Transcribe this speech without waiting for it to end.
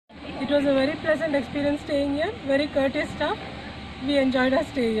It was a very pleasant experience staying here, very courteous staff. We enjoyed our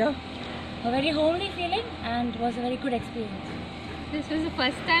stay here. A very homely feeling and was a very good experience. This was the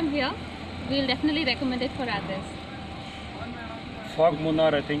first time here. We'll definitely recommend it for others. For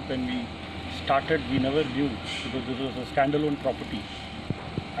Munnar, I think when we started, we never knew because this was a standalone property.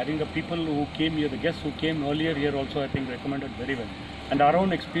 I think the people who came here, the guests who came earlier here also, I think recommended very well. And our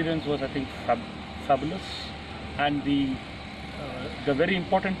own experience was, I think, fabulous. And the very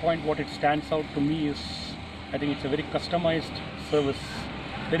important point, what it stands out to me is, I think it's a very customized service.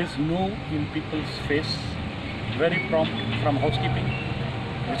 There is no in people's face, very prompt from housekeeping,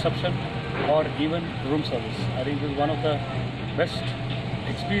 reception, or even room service. I think this is one of the best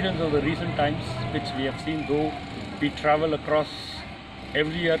experience of the recent times which we have seen, though we travel across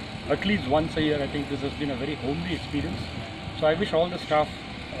every year, at least once a year. I think this has been a very homely experience. So I wish all the staff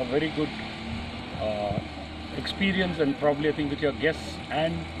a very good experience, and probably I think with your guests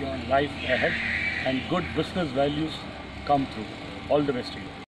and your life ahead, and good business values come through. All the best to you.